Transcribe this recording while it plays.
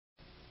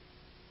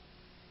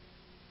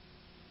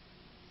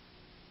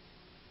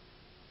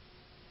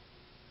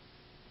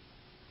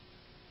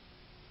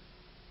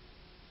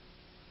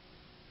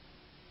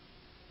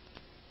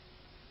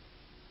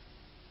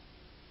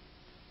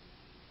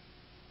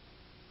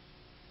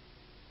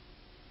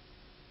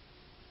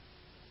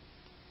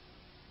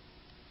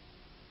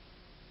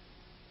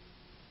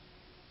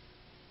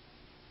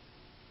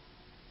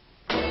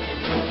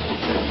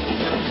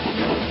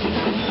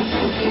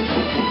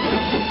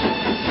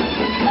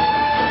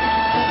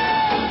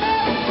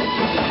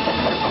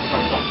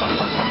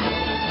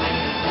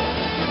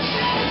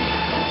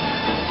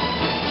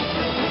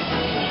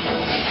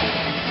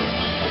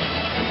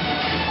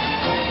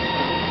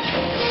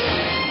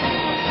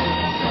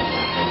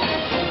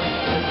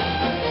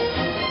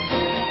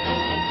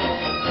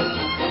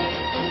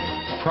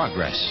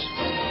progress.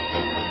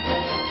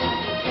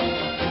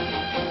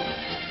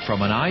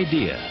 From an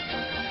idea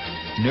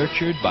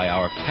nurtured by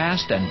our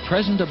past and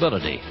present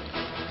ability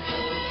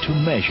to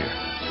measure,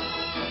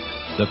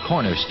 the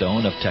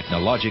cornerstone of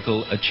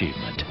technological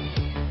achievement.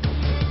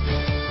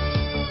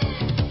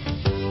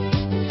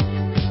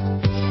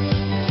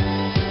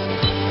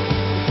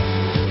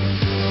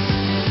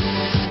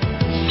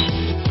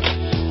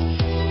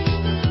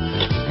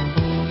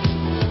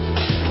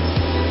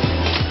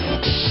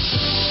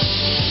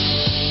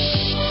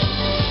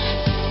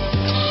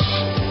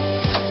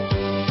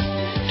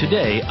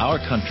 Today, our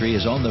country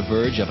is on the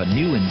verge of a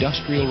new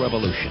industrial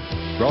revolution,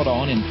 brought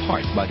on in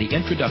part by the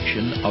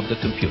introduction of the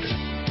computer.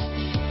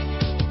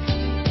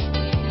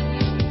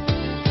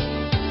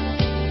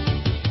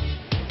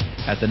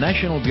 At the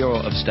National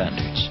Bureau of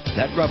Standards,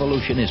 that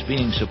revolution is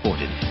being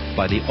supported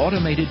by the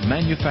Automated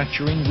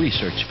Manufacturing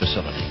Research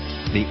Facility,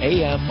 the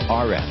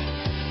AMRF,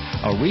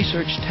 a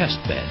research test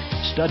bed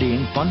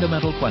studying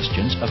fundamental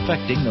questions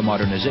affecting the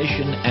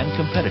modernization and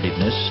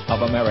competitiveness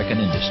of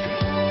American industry.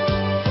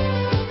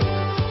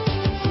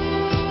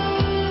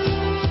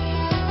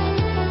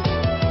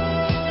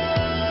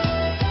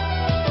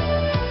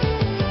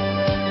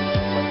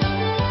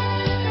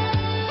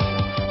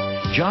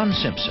 John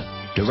Simpson,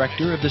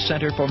 Director of the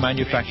Center for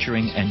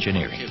Manufacturing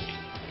Engineering.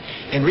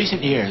 In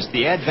recent years,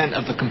 the advent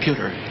of the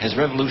computer has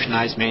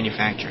revolutionized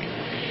manufacturing.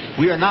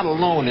 We are not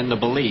alone in the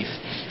belief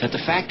that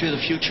the factory of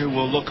the future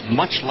will look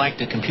much like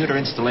the computer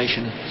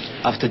installation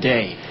of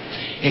today,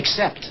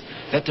 except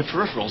that the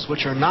peripherals,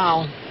 which are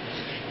now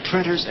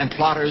printers and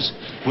plotters,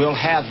 will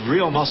have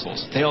real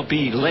muscles. They'll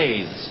be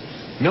lathes,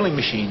 milling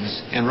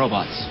machines, and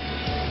robots.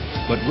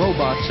 But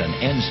robots and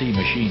NC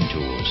machine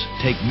tools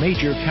take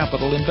major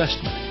capital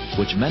investment,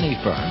 which many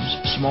firms,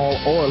 small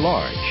or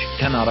large,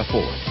 cannot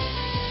afford.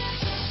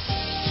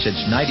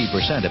 Since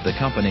 90% of the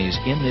companies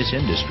in this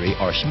industry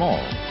are small,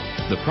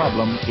 the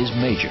problem is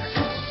major.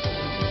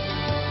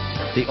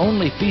 The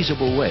only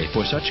feasible way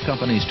for such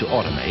companies to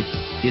automate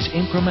is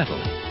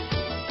incrementally.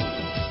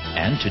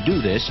 And to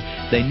do this,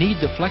 they need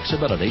the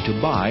flexibility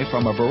to buy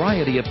from a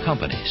variety of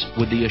companies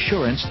with the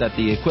assurance that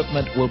the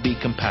equipment will be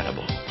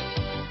compatible.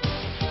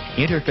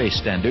 Interface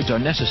standards are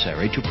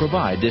necessary to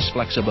provide this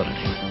flexibility.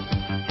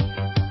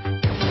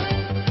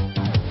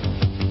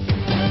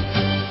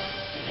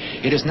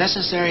 It is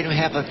necessary to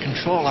have a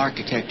control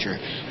architecture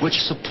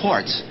which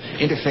supports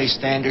interface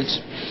standards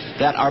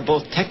that are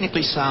both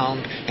technically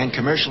sound and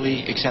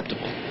commercially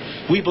acceptable.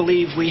 We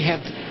believe we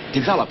have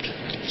developed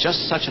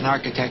just such an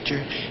architecture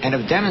and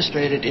have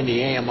demonstrated in the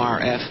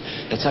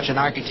AMRF that such an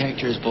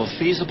architecture is both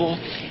feasible,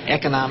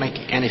 economic,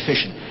 and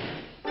efficient.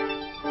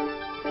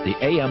 The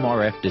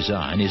AMRF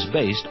design is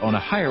based on a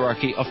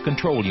hierarchy of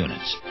control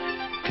units,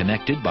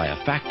 connected by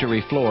a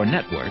factory floor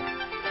network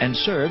and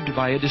served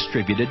by a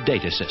distributed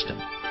data system.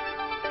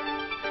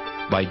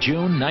 By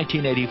June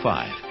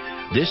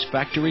 1985, this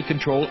factory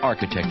control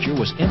architecture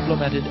was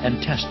implemented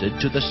and tested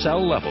to the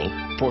cell level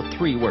for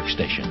 3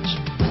 workstations.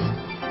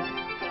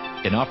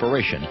 In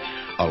operation,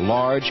 a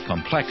large,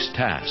 complex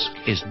task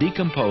is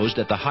decomposed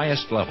at the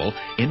highest level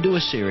into a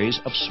series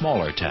of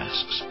smaller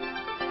tasks.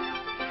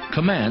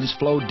 Commands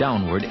flow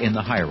downward in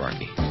the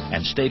hierarchy,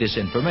 and status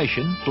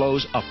information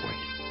flows upward.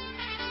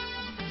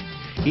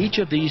 Each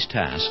of these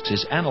tasks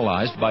is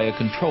analyzed by a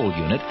control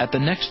unit at the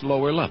next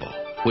lower level,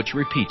 which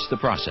repeats the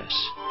process,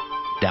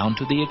 down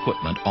to the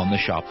equipment on the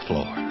shop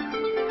floor.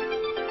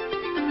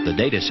 The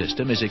data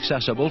system is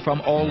accessible from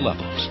all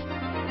levels.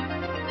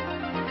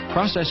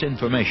 Process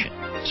information,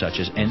 such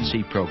as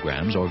NC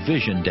programs or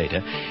vision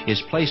data,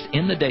 is placed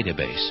in the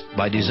database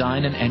by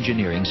design and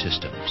engineering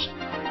systems.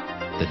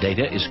 The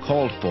data is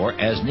called for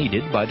as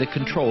needed by the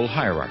control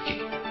hierarchy.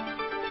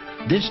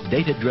 This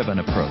data-driven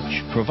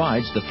approach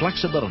provides the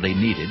flexibility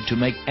needed to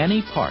make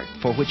any part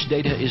for which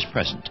data is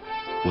present,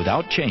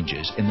 without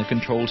changes in the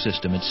control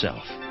system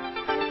itself.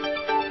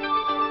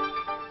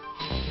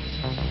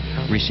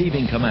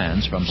 Receiving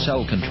commands from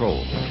cell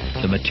control,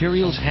 the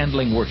materials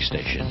handling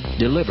workstation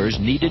delivers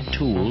needed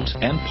tools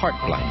and part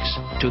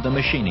blanks to the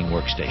machining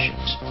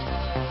workstations.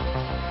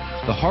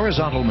 The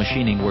horizontal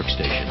machining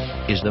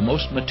workstation is the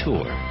most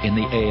mature in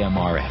the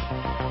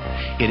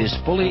AMRF. It is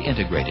fully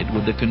integrated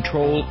with the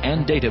control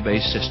and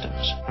database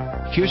systems.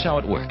 Here's how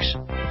it works.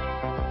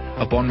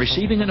 Upon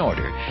receiving an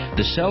order,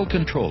 the cell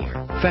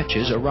controller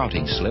fetches a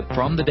routing slip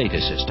from the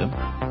data system,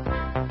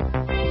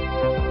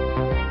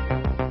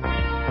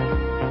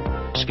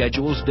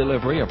 schedules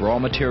delivery of raw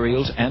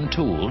materials and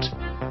tools,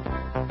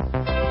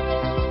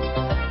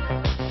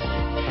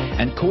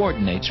 and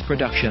coordinates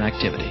production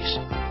activities.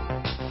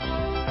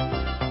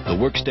 The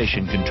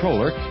workstation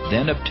controller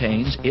then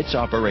obtains its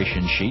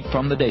operation sheet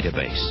from the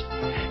database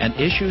and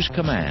issues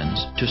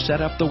commands to set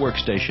up the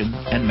workstation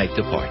and make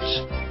the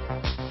parts.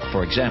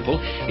 For example,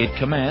 it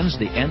commands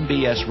the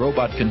NBS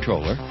robot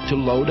controller to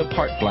load a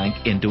part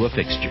blank into a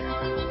fixture.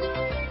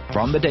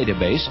 From the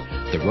database,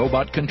 the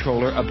robot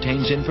controller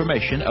obtains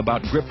information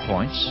about grip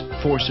points,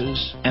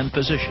 forces, and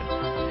position,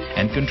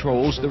 and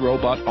controls the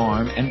robot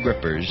arm and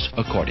grippers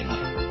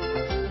accordingly.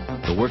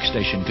 The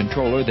workstation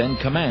controller then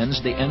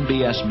commands the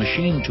NBS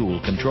machine tool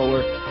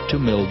controller to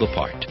mill the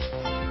part.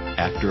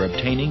 After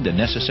obtaining the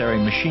necessary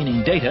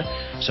machining data,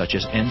 such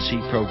as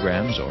NC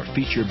programs or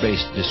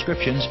feature-based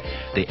descriptions,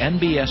 the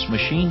NBS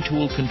machine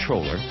tool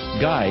controller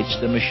guides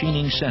the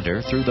machining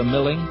center through the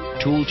milling,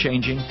 tool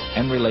changing,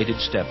 and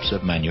related steps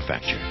of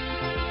manufacture.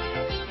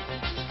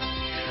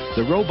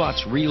 The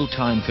robot's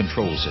real-time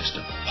control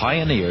system,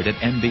 pioneered at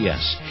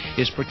NBS,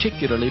 is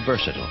particularly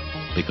versatile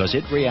because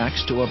it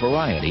reacts to a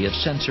variety of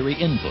sensory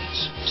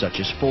inputs, such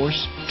as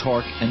force,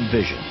 torque, and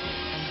vision.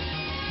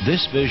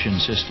 This vision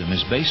system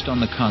is based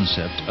on the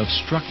concept of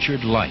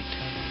structured light.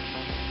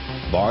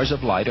 Bars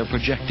of light are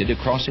projected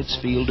across its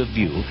field of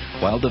view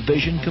while the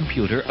vision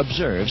computer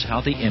observes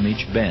how the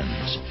image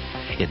bends.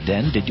 It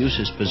then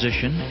deduces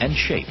position and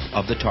shape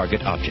of the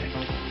target object.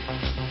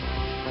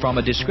 From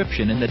a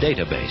description in the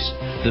database,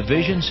 the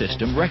vision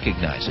system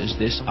recognizes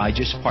this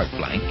IGES part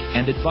blank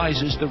and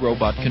advises the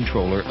robot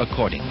controller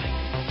accordingly.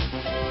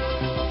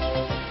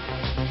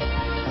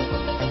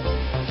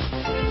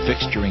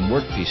 Fixturing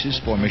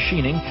workpieces for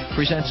machining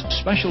presents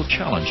special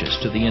challenges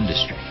to the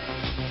industry.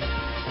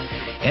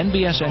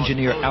 NBS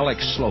engineer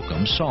Alex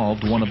Slocum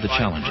solved one of the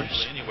challenges.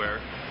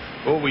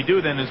 What we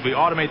do then is we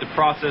automate the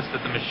process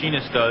that the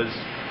machinist does.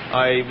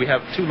 We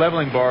have two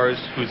leveling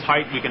bars whose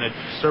height we can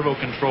servo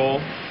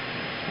control.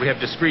 We have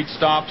discrete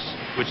stops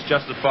which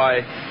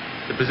justify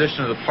the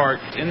position of the part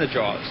in the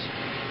jaws.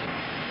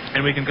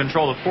 And we can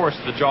control the force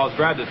that the jaws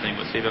grab the thing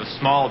with. So if you have a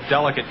small,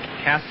 delicate,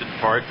 casted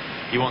part,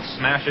 you won't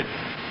smash it.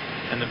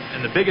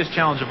 And the biggest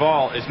challenge of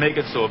all is make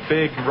it so a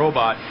big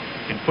robot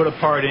can put a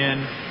part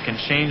in, can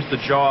change the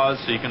jaws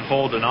so you can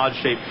hold an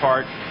odd-shaped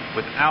part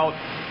without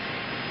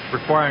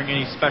requiring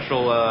any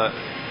special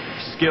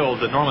skill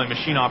that normally a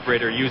machine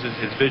operator uses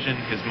his vision,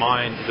 his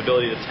mind, his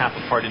ability to tap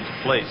a part into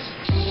place.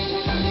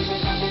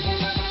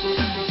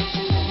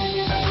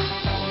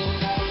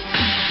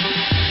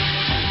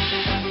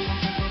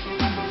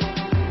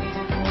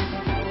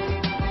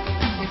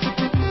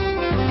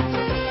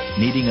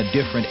 Needing a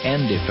different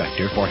end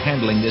effector for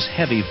handling this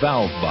heavy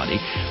valve body,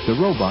 the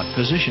robot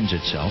positions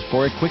itself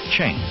for a quick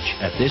change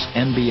at this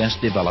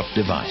NBS-developed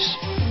device.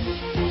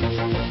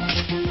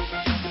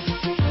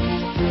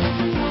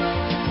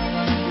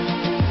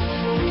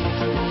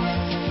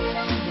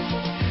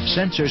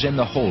 Sensors in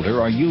the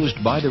holder are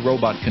used by the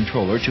robot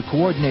controller to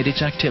coordinate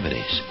its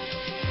activities.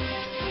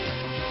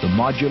 The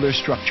modular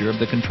structure of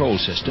the control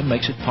system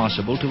makes it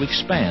possible to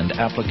expand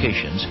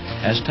applications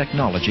as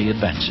technology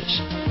advances.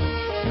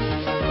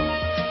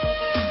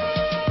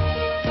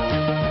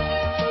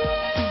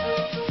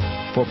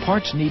 For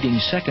parts needing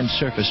second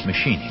surface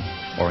machining,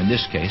 or in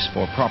this case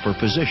for proper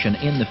position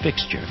in the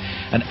fixture,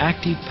 an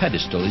active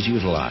pedestal is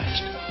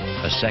utilized,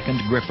 a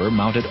second gripper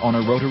mounted on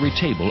a rotary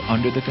table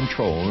under the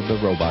control of the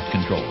robot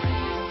controller.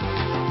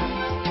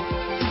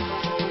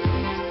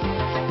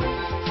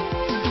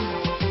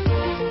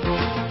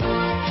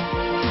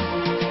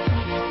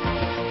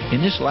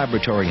 In this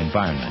laboratory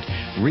environment,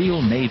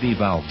 real Navy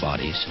valve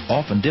bodies,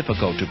 often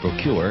difficult to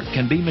procure,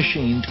 can be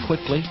machined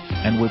quickly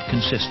and with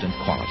consistent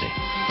quality.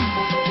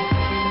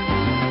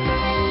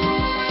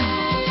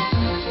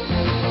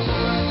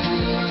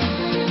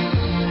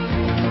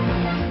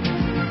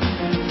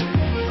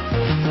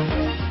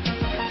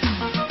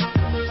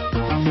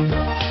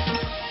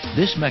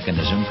 This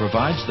mechanism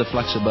provides the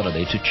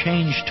flexibility to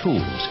change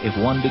tools if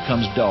one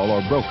becomes dull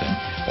or broken,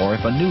 or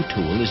if a new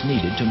tool is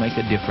needed to make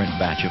a different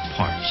batch of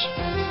parts.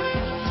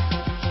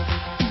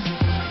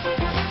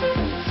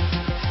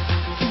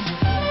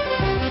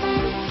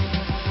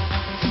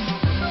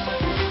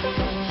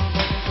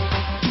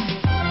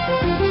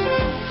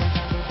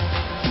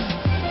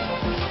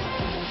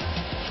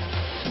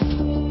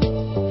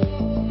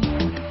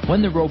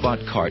 When the robot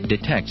cart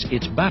detects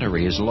its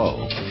battery is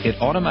low, it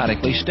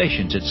automatically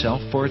stations itself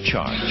for a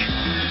charge.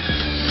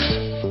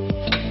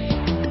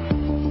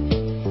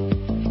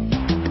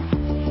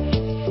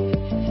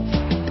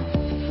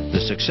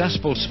 The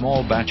successful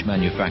small batch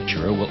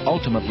manufacturer will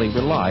ultimately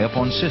rely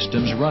upon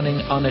systems running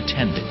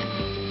unattended.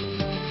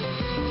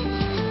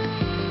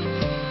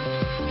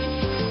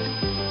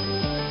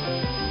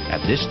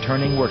 At this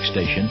turning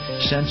workstation,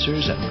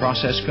 sensors and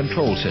process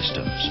control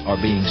systems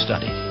are being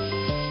studied.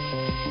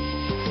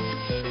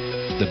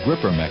 The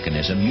gripper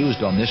mechanism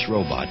used on this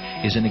robot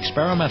is an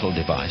experimental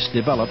device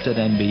developed at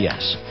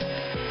NBS.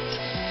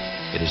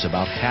 It is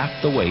about half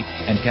the weight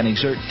and can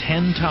exert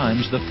 10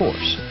 times the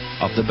force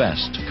of the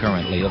best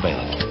currently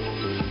available.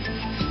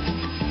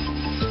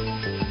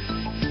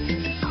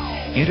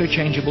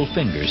 Interchangeable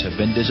fingers have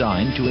been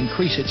designed to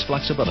increase its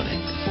flexibility.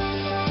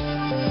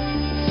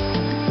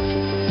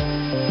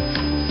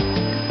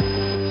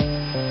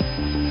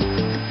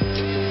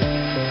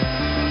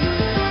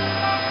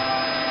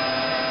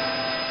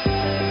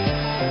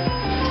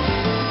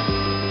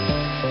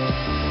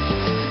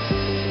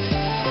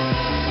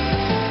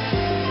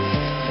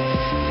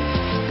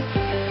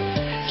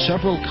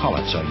 Several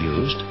collets are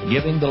used,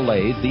 giving the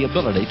lathe the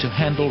ability to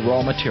handle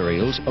raw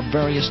materials of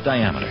various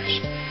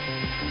diameters.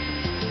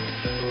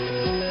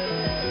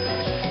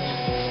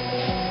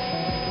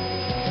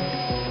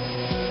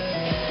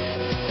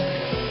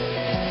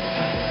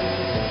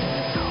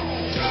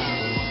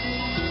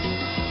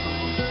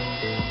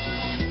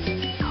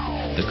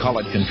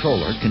 collet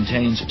controller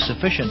contains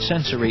sufficient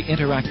sensory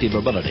interactive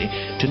ability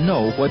to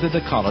know whether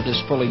the collet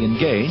is fully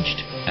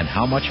engaged and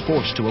how much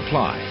force to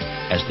apply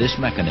as this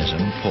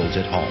mechanism pulls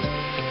it home.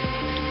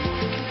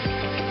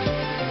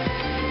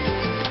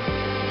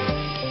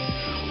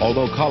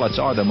 Although collets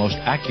are the most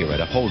accurate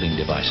of holding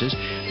devices,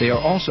 they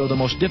are also the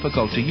most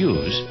difficult to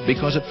use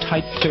because of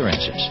tight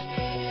clearances.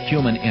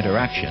 Human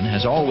interaction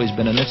has always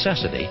been a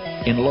necessity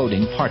in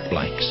loading part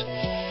blanks.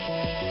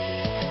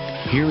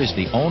 Here is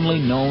the only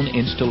known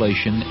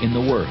installation in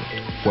the world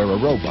where a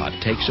robot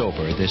takes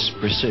over this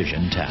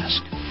precision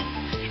task.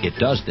 It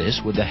does this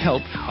with the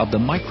help of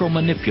the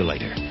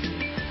micromanipulator.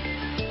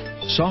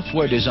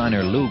 Software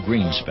designer Lou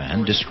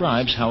Greenspan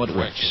describes how it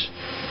works.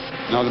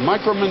 Now the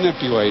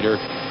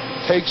micromanipulator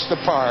takes the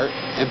part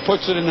and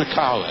puts it in a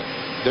collet.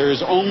 There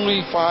is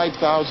only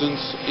 5/1000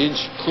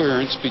 inch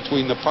clearance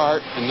between the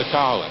part and the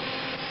collet.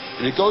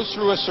 And it goes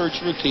through a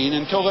search routine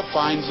until it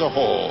finds a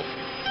hole.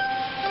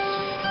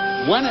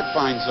 When it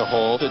finds the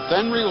hole, it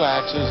then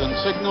relaxes and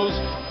signals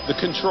the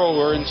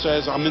controller and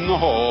says, "I'm in the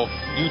hole,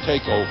 you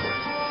take over."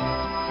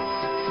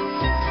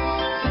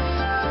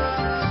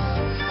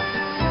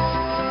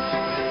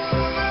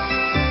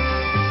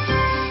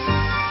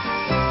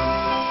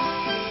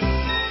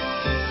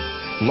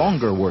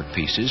 Longer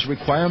workpieces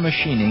require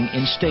machining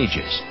in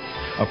stages.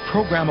 A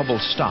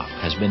programmable stop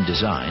has been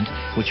designed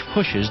which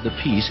pushes the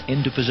piece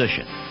into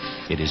position.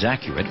 It is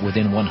accurate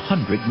within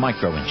 100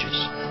 microinches.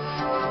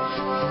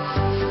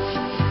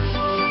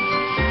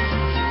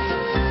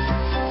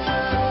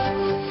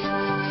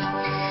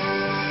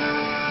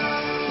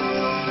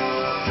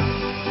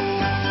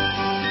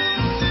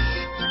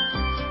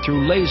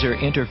 Through laser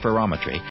interferometry,